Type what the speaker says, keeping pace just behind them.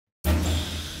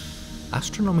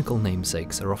Astronomical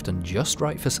namesakes are often just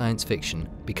right for science fiction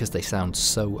because they sound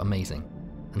so amazing.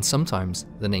 And sometimes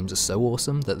the names are so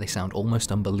awesome that they sound almost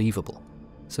unbelievable.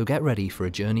 So get ready for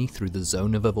a journey through the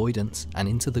zone of avoidance and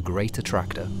into the Great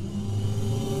Attractor.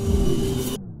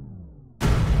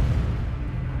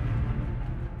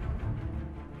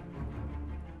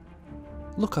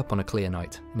 Look up on a clear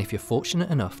night, and if you're fortunate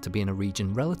enough to be in a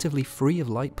region relatively free of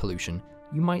light pollution,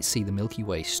 you might see the Milky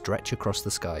Way stretch across the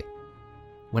sky.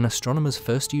 When astronomers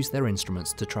first used their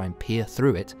instruments to try and peer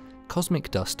through it, cosmic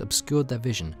dust obscured their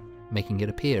vision, making it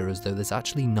appear as though there's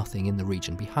actually nothing in the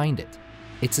region behind it.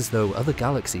 It's as though other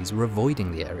galaxies were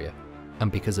avoiding the area,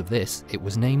 and because of this, it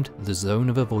was named the Zone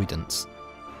of Avoidance.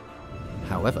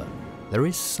 However, there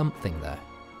is something there.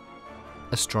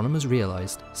 Astronomers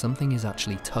realised something is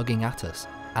actually tugging at us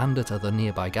and at other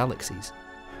nearby galaxies.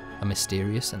 A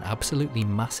mysterious and absolutely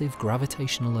massive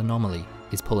gravitational anomaly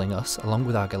is pulling us along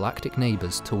with our galactic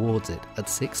neighbours towards it at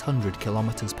 600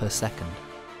 kilometers per second.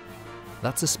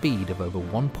 That's a speed of over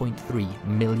 1.3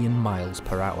 million miles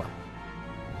per hour.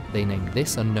 They named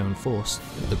this unknown force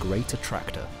the Great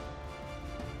Attractor.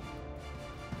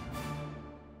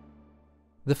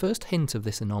 The first hint of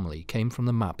this anomaly came from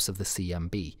the maps of the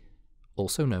CMB,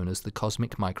 also known as the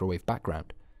Cosmic Microwave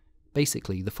Background,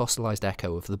 basically the fossilised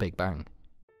echo of the Big Bang.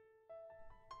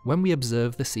 When we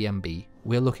observe the CMB,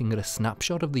 we're looking at a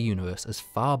snapshot of the universe as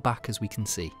far back as we can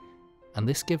see, and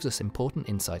this gives us important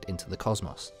insight into the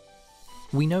cosmos.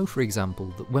 We know, for example,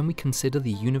 that when we consider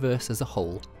the universe as a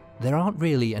whole, there aren't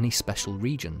really any special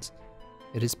regions.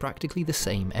 It is practically the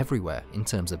same everywhere in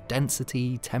terms of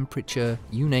density, temperature,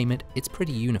 you name it, it's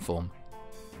pretty uniform.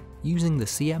 Using the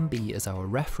CMB as our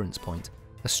reference point,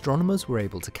 astronomers were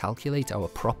able to calculate our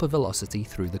proper velocity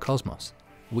through the cosmos,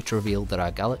 which revealed that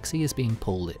our galaxy is being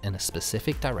pulled in a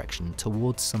specific direction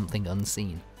towards something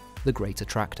unseen, the Great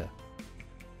Attractor.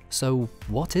 So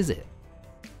what is it?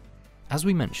 As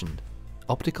we mentioned,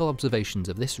 optical observations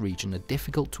of this region are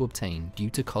difficult to obtain due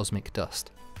to cosmic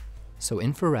dust, so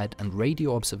infrared and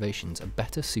radio observations are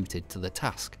better suited to the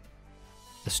task.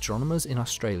 Astronomers in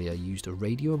Australia used a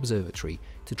radio observatory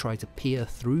to try to peer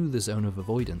through the zone of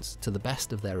avoidance to the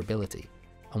best of their ability,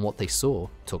 and what they saw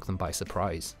took them by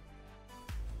surprise.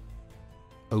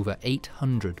 Over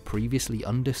 800 previously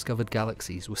undiscovered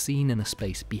galaxies were seen in a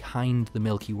space behind the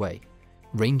Milky Way,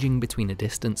 ranging between a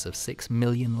distance of 6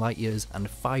 million light-years and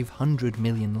 500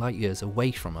 million light-years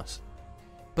away from us.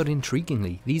 But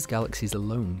intriguingly, these galaxies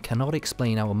alone cannot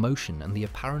explain our motion and the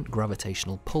apparent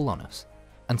gravitational pull on us,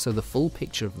 and so the full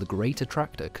picture of the Great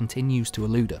Attractor continues to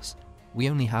elude us. We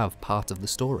only have part of the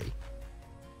story.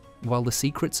 While the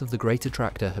secrets of the Great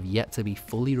Attractor have yet to be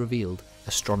fully revealed,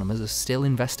 astronomers are still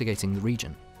investigating the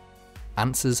region.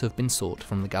 Answers have been sought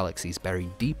from the galaxies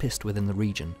buried deepest within the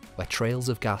region, where trails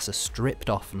of gas are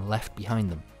stripped off and left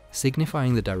behind them,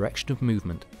 signifying the direction of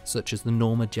movement, such as the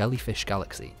Norma jellyfish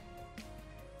galaxy.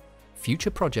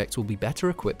 Future projects will be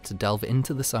better equipped to delve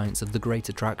into the science of the Great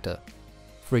Attractor.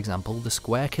 For example, the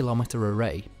Square Kilometre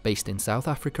Array, based in South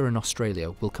Africa and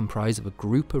Australia, will comprise of a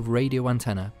group of radio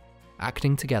antennae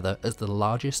acting together as the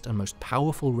largest and most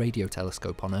powerful radio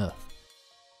telescope on Earth.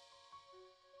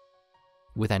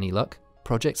 With any luck,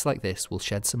 projects like this will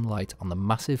shed some light on the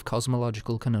massive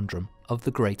cosmological conundrum of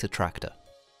the Great Attractor.